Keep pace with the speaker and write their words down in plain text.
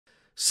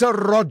Sir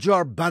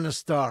Roger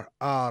Bannister,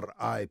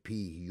 R.I.P.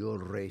 Your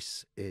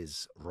race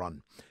is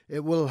run.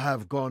 It will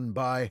have gone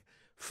by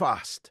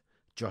fast,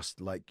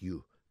 just like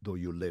you, though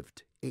you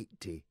lived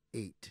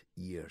 88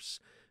 years.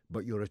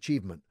 But your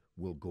achievement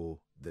will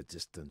go the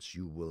distance.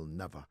 You will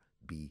never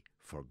be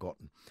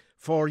forgotten.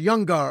 For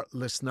younger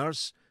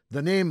listeners,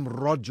 the name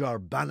Roger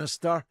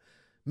Bannister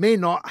may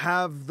not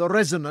have the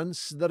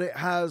resonance that it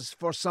has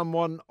for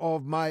someone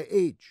of my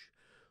age.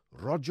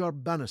 Roger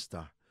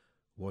Bannister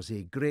was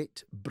a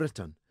great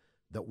Briton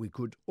that we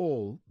could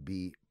all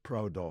be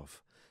proud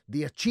of.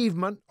 The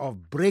achievement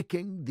of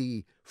breaking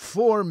the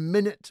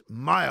 4-minute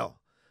mile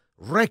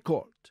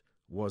record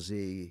was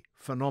a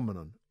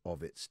phenomenon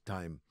of its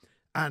time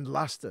and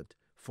lasted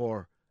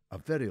for a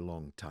very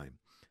long time,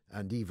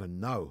 and even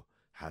now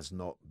has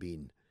not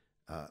been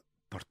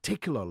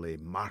particularly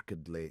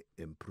markedly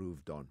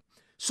improved on.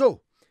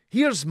 So,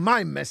 here's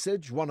my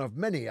message, one of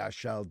many I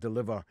shall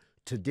deliver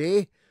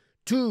today,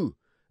 to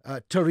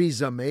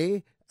Theresa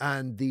May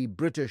and the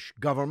British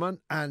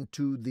government and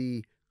to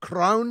the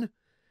Crown.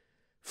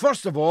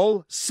 First of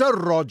all, Sir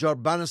Roger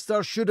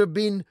Bannister should have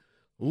been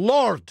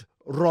Lord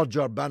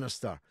Roger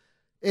Bannister.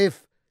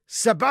 If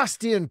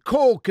Sebastian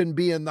Coe can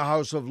be in the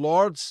House of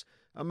Lords,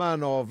 a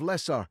man of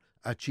lesser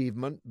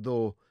achievement,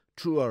 though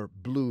truer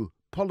blue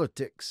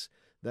politics,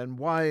 then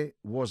why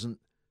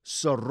wasn't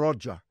Sir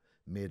Roger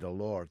made a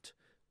Lord?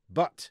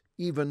 But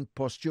even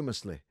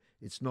posthumously,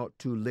 it's not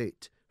too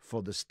late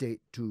for the state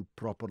to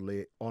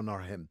properly honour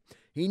him.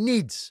 He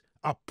needs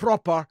a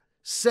proper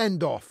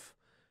send-off,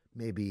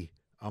 maybe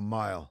a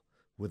mile,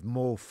 with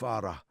Mo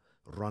Farah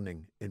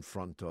running in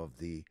front of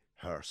the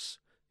hearse.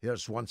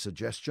 Here's one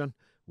suggestion.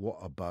 What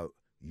about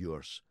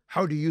yours?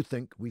 How do you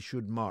think we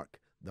should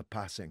mark the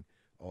passing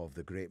of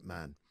the great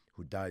man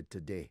who died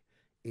today,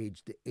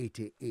 aged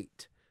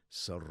 88,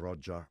 Sir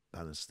Roger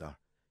Bannister?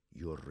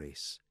 Your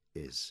race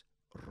is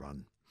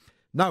run.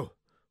 Now,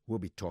 we'll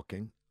be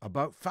talking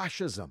about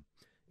fascism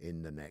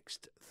in the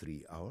next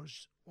 3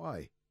 hours.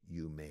 Why,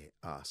 you may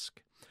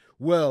ask?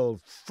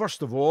 Well,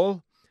 first of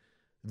all,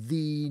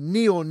 the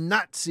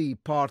neo-Nazi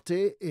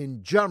party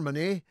in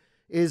Germany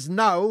is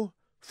now,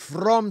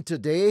 from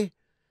today,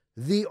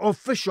 the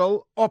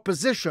official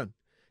opposition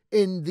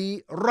in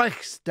the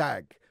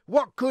Reichstag.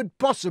 What could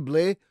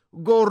possibly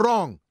go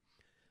wrong?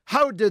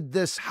 How did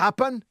this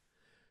happen?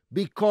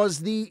 Because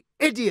the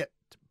idiot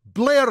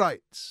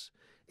Blairites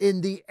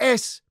in the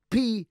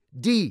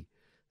SPD,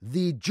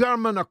 the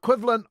German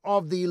equivalent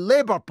of the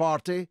Labour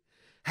Party,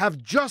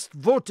 have just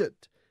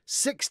voted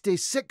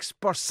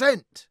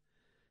 66%.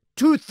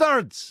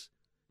 Two-thirds,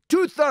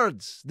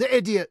 the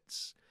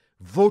idiots,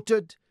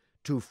 voted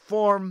to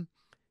form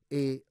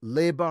a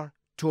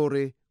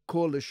Labour-Tory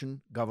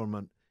coalition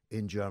government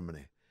in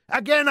Germany.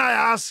 Again, I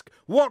ask,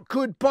 what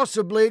could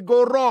possibly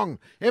go wrong?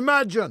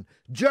 Imagine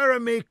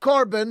Jeremy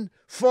Corbyn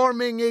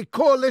forming a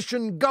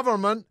coalition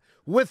government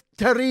with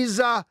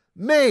Theresa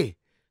May.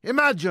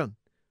 Imagine.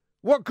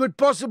 What could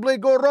possibly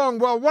go wrong?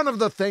 Well, one of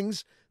the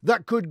things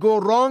that could go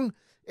wrong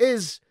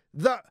is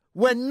that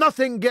when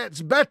nothing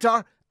gets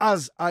better,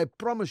 as I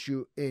promise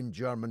you in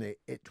Germany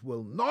it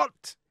will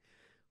not,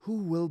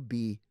 who will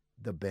be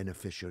the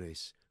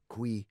beneficiaries,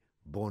 cui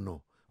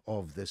bono,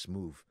 of this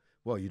move?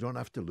 Well, you don't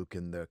have to look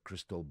in the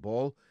crystal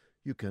ball.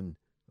 You can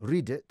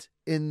read it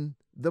in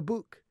the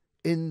book,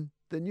 in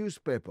the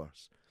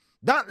newspapers.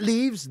 That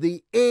leaves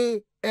the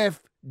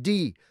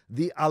AfD,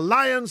 the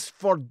Alliance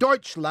for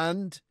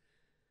Deutschland,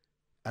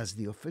 as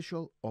the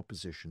official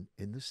opposition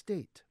in the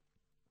state.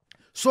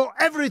 So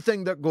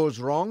everything that goes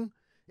wrong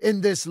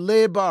in this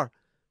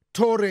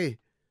Labour-Tory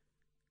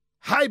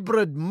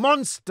hybrid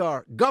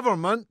monster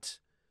government,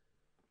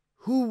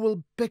 who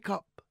will pick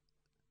up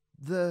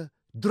the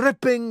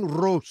dripping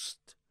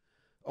roast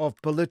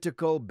of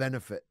political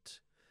benefit?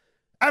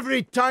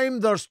 Every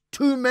time there's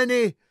too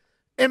many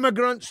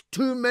immigrants,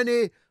 too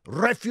many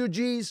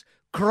refugees,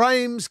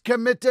 crimes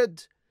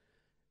committed,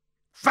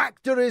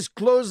 factories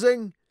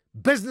closing,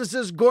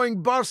 businesses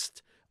going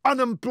bust,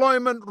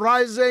 unemployment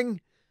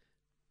rising.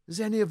 Is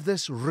any of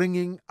this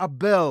ringing a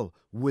bell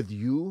with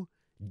you,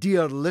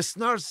 dear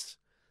listeners?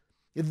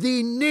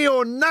 The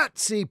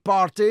neo-Nazi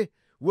party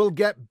will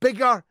get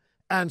bigger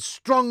and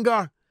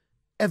stronger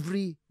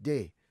every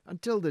day,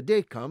 until the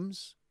day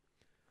comes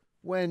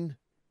when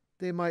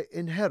they might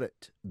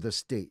inherit the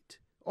state,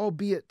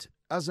 albeit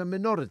as a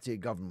minority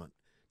government.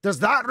 Does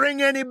that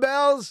ring any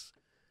bells?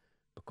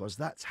 Because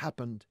that's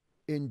happened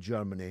in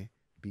Germany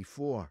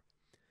before.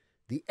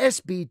 The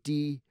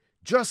SPD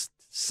just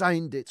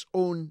signed its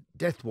own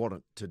death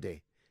warrant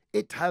today.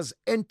 It has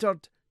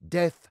entered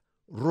death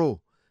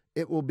row.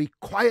 It will be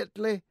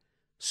quietly,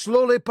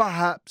 slowly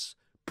perhaps,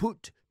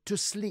 put to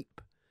sleep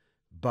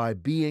by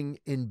being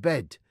in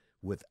bed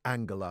with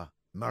Angela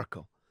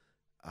Merkel,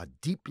 a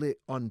deeply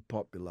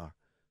unpopular,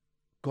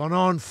 gone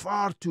on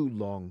far too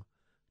long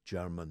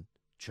German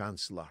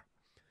Chancellor.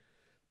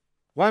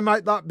 Why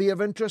might that be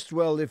of interest?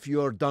 Well, if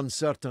you're done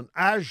certain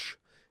age,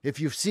 if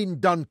you've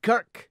seen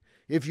Dunkirk,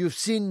 if you've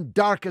seen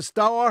Darkest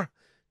Hour,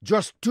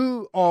 just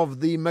two of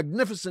the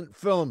magnificent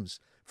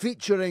films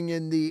featuring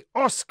in the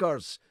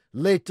Oscars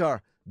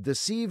later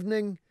this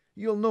evening,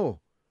 you'll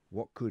know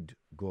what could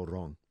go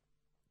wrong.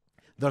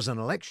 There's an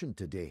election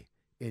today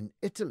in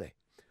Italy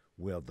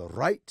where the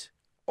right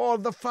or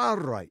the far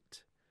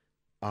right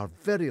are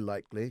very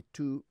likely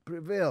to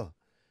prevail.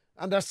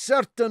 And a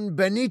certain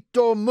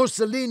Benito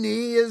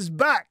Mussolini is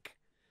back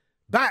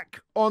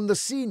on the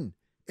scene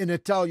in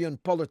Italian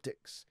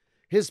politics.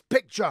 His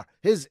picture,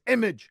 his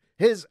image,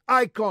 his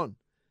icon,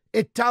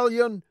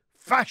 Italian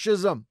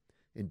fascism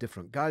in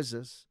different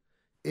guises,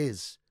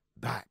 is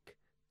back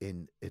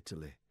in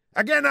Italy.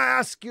 Again, I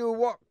ask you,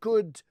 what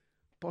could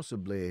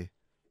possibly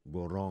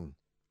go wrong?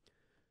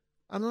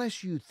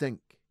 Unless you think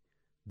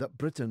that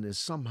Britain is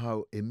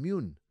somehow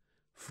immune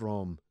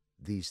from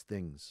these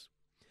things.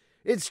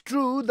 It's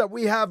true that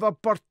we have a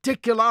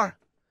particular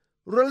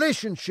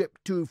relationship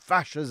to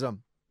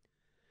fascism.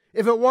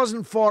 If it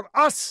wasn't for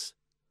us,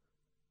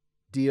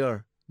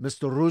 dear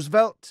Mr.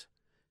 Roosevelt,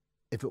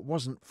 if it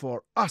wasn't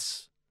for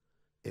us,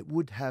 it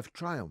would have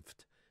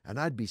triumphed. And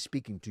I'd be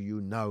speaking to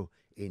you now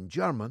in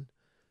German,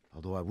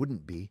 although I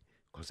wouldn't be,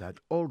 because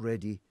I'd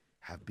already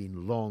have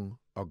been long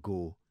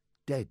ago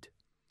dead,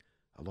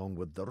 along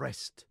with the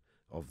rest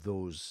of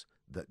those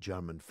that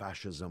German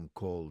fascism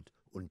called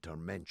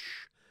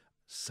Untermensch,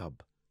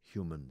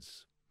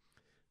 subhumans.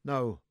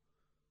 Now,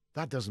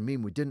 that doesn't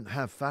mean we didn't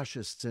have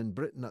fascists in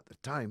Britain at the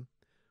time.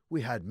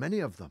 We had many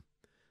of them,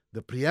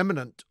 the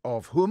preeminent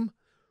of whom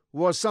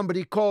was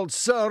somebody called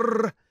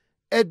Sir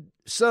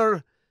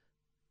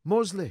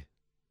Mosley.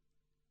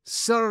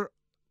 Sir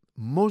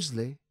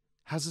Mosley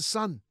has a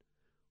son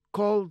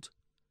called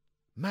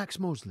Max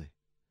Mosley.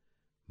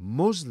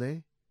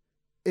 Mosley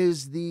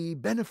is the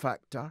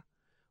benefactor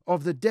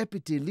of the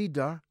deputy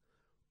leader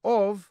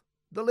of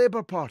the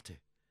Labour Party,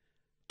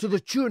 to the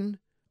tune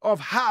of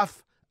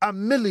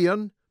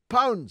 £500,000.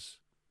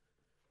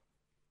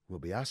 We'll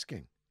be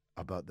asking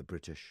about the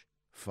British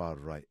far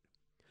right.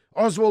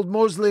 Oswald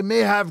Mosley may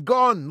have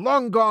gone,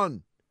 long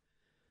gone.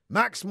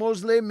 Max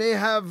Mosley may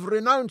have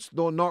renounced,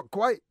 though not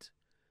quite,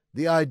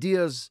 the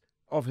ideas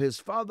of his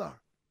father.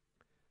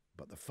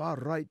 But the far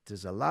right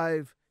is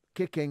alive,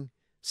 kicking,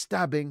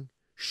 stabbing,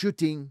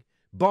 shooting,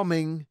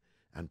 bombing,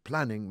 and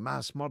planning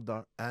mass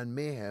murder and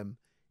mayhem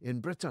in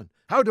Britain.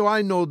 How do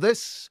I know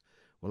this?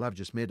 Well, I've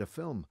just made a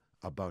film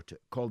about it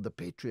called The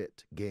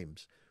Patriot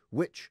Games,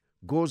 which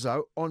goes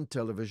out on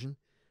television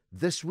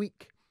this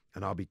week.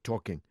 And I'll be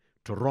talking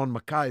to Ron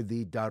Mackay,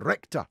 the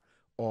director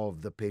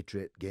of The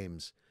Patriot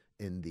Games,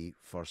 in the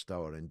first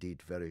hour,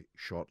 indeed, very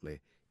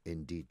shortly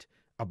indeed,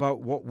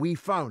 about what we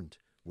found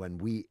when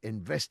we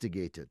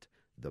investigated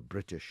the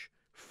British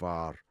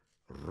far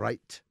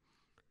right.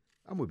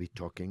 And we'll be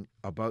talking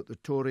about the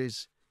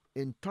Tories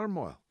in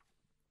turmoil.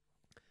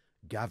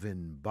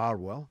 Gavin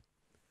Barwell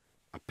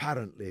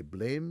apparently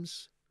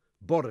blames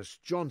Boris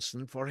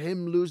Johnson for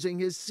him losing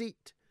his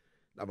seat.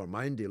 Never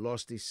mind, he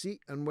lost his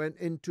seat and went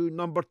into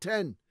number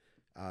 10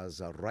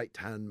 as a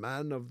right-hand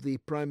man of the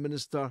Prime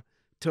Minister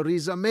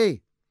Theresa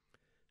May.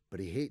 But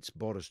he hates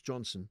Boris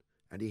Johnson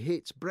and he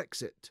hates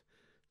Brexit.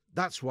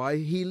 That's why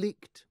he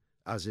leaked,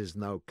 as is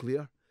now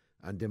clear,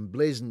 and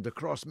emblazoned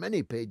across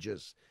many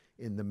pages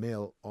in the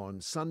Mail on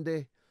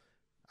Sunday,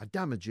 a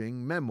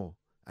damaging memo,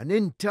 an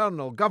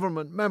internal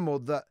government memo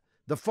that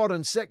the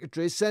Foreign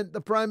Secretary sent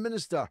the Prime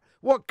Minister.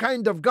 What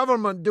kind of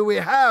government do we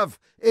have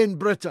in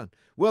Britain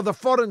where the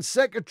Foreign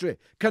Secretary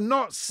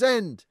cannot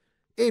send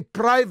a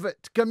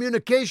private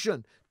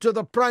communication to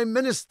the Prime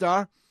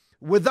Minister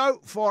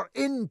without, for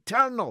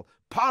internal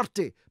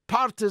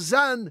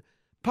partisan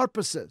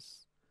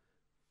purposes?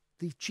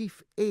 The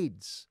chief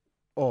aides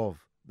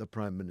of the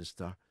Prime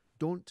Minister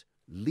don't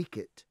leak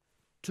it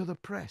to the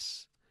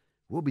press.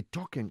 We'll be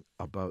talking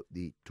about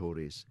the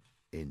Tories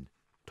in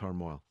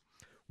turmoil.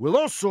 We'll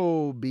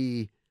also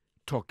be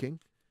talking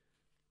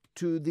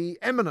to the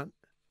eminent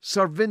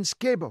Sir Vince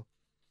Cable,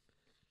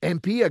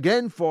 MP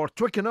again for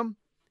Twickenham,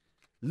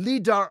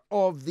 leader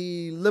of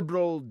the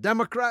Liberal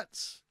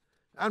Democrats,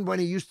 and when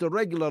he used to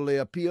regularly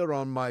appear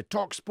on my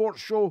Talk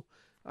Sports show,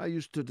 I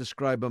used to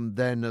describe him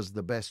then as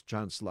the best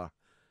Chancellor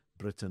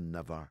Britain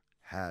never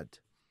had.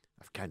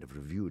 I've kind of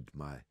reviewed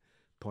my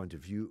point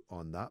of view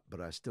on that, but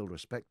I still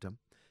respect him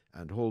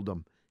and hold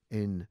him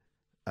in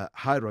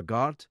high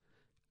regard.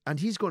 And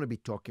he's going to be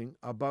talking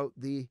about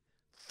the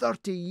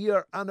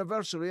 30-year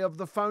anniversary of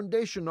the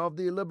foundation of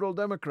the Liberal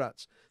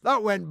Democrats.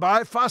 That went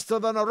by faster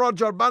than a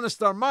Roger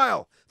Bannister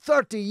mile.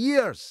 30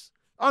 years.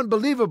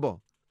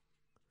 Unbelievable.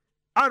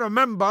 I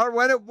remember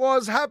when it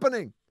was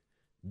happening.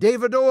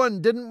 David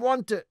Owen didn't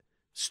want it.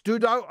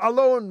 Stood out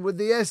alone with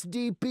the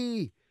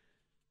SDP.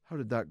 How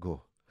did that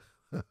go?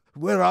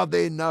 Where are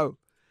they now?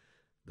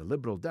 The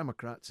Liberal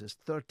Democrats is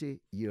 30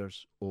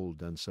 years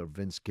old, and Sir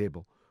Vince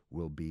Cable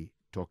will be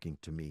talking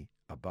to me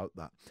about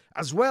that,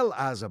 as well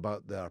as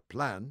about their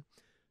plan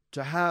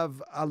to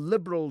have a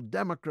Liberal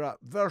Democrat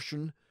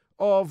version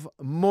of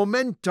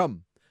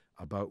Momentum,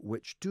 about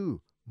which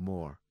too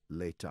more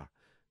later.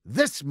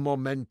 This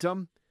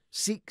Momentum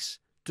seeks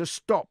to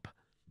stop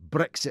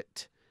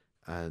Brexit,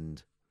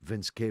 and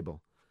Vince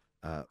Cable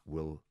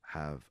will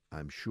have,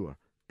 I'm sure,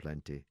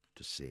 plenty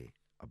to say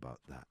about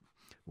that.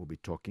 We'll be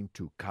talking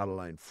to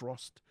Caroline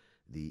Frost,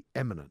 the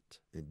eminent,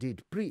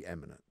 indeed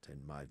preeminent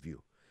in my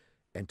view,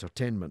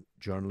 entertainment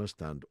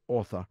journalist and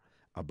author,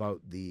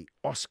 about the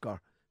Oscar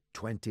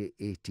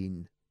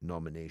 2018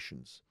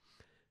 nominations.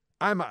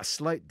 I'm at a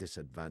slight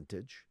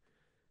disadvantage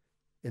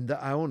in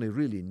that I only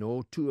really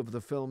know two of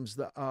the films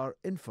that are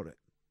in for it.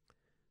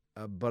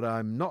 But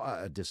I'm not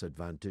at a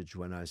disadvantage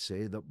when I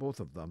say that both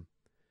of them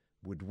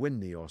would win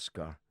the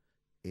Oscar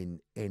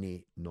in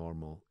any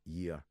normal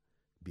year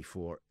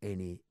before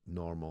any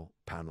normal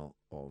panel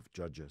of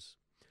judges.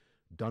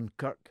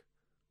 Dunkirk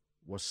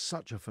was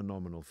such a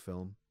phenomenal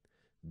film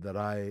that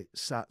I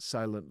sat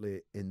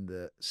silently in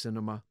the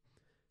cinema,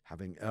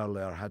 having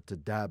earlier had to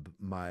dab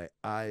my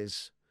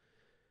eyes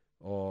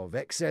of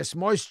excess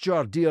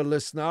moisture, dear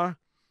listener,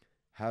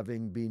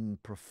 having been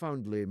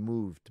profoundly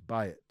moved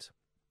by it.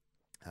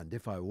 And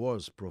if I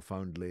was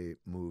profoundly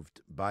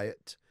moved by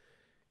it,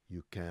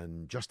 you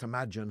can just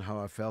imagine how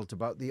I felt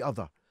about the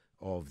other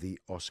of the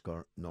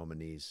Oscar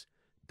nominees,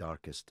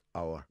 Darkest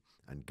Hour,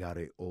 and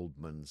Gary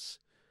Oldman's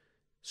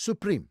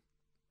supreme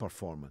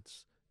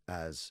performance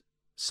as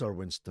Sir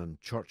Winston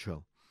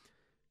Churchill.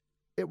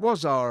 It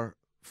was our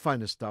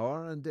finest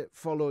hour, and it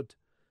followed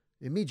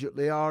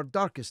immediately our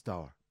darkest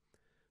hour.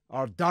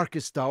 Our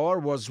darkest hour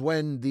was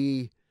when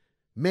the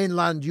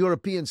mainland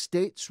European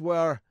states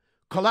were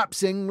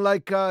collapsing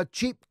like a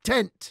cheap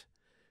tent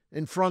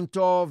in front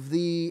of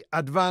the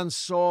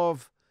advance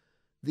of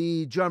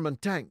the German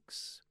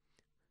tanks.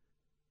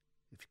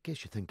 In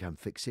case you think I'm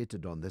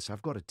fixated on this,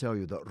 I've got to tell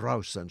you that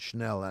Raus and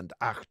Schnell and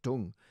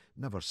Achtung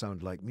never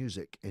sound like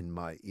music in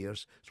my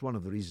ears. It's one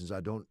of the reasons I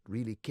don't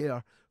really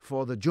care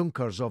for the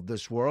Junkers of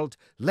this world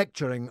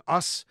lecturing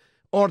us,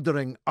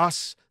 ordering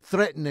us,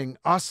 threatening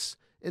us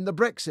in the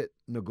Brexit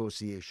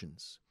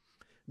negotiations.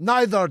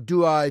 Neither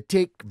do I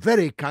take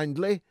very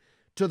kindly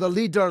to the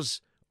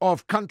leaders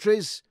of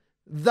countries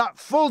that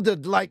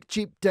folded like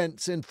cheap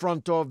tents in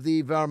front of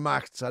the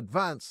Wehrmacht's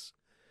advance,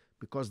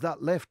 because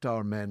that left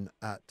our men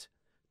at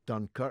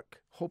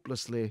Dunkirk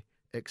hopelessly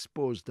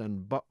exposed,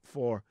 and but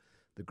for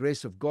the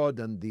grace of God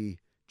and the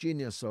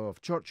genius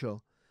of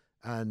Churchill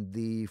and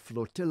the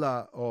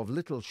flotilla of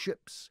little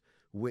ships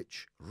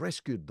which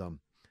rescued them,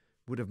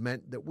 would have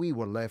meant that we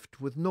were left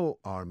with no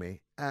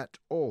army at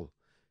all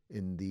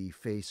in the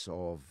face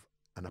of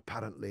an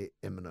apparently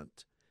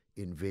imminent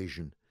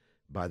invasion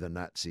by the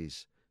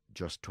Nazis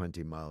just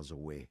 20 miles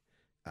away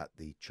at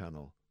the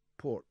Channel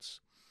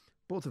ports.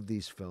 Both of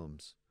these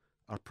films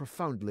are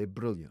profoundly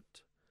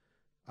brilliant.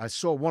 I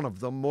saw one of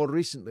them more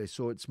recently,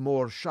 so it's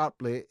more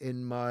sharply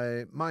in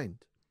my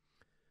mind.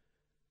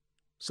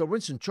 Sir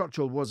Winston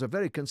Churchill was a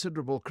very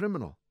considerable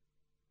criminal.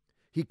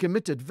 He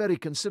committed very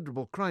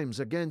considerable crimes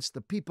against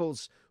the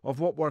peoples of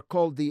what were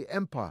called the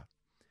Empire.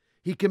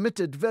 He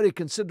committed very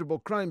considerable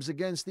crimes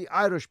against the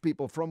Irish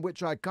people from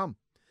which I come,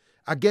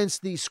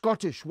 against the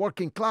Scottish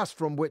working class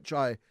from which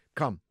I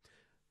come,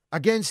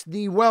 against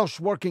the Welsh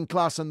working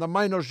class and the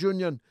Miners'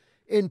 Union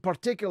in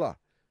particular,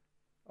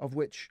 of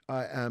which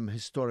I am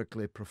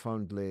historically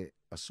profoundly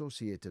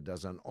associated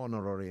as an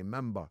honorary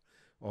member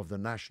of the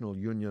National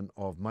Union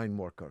of Mine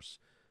Workers,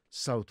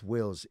 South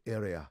Wales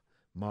area,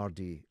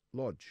 Mardy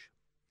Lodge.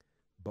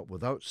 But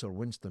without Sir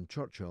Winston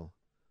Churchill,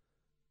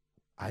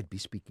 I'd be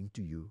speaking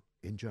to you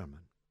in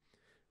German.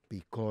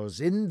 Because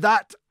in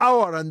that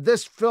hour, and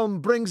this film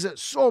brings it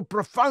so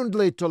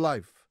profoundly to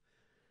life,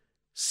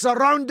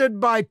 surrounded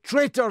by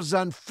traitors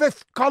and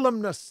fifth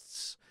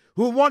columnists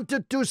who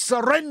wanted to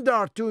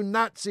surrender to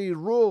Nazi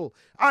rule,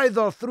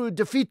 either through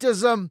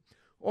defeatism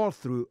or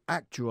through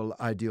actual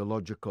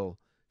ideological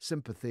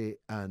sympathy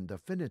and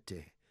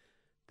affinity,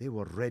 they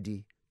were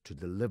ready to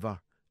deliver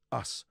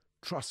us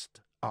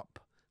trussed up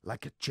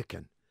like a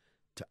chicken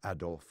to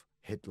Adolf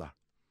Hitler.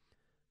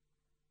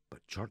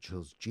 But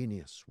Churchill's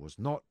genius was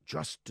not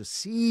just to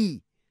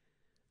see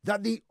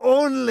that the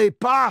only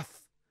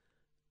path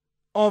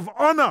of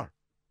honour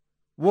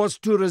was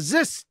to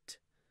resist,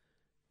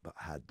 but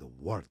had the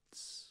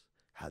words,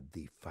 had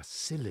the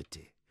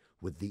facility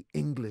with the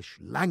English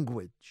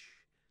language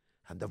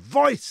and the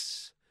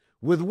voice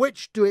with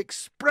which to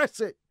express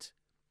it.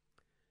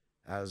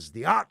 As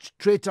the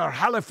arch-traitor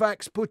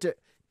Halifax put it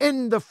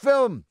in the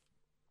film,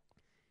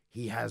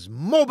 he has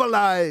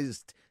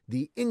mobilized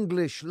the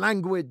English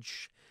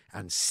language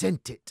and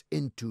sent it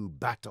into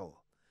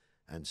battle.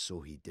 And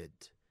so he did.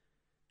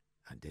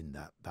 And in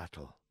that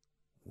battle,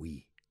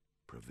 we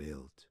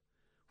prevailed.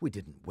 We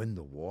didn't win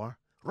the war.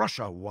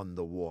 Russia won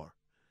the war.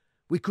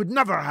 We could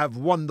never have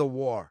won the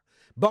war.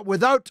 But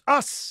without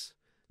us,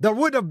 there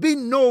would have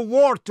been no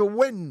war to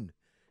win,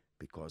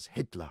 because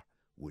Hitler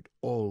would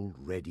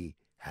already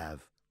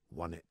have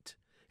won it.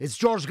 It's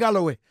George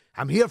Galloway.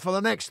 I'm here for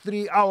the next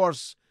 3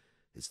 hours.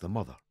 It's the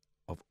mother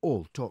of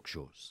all talk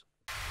shows.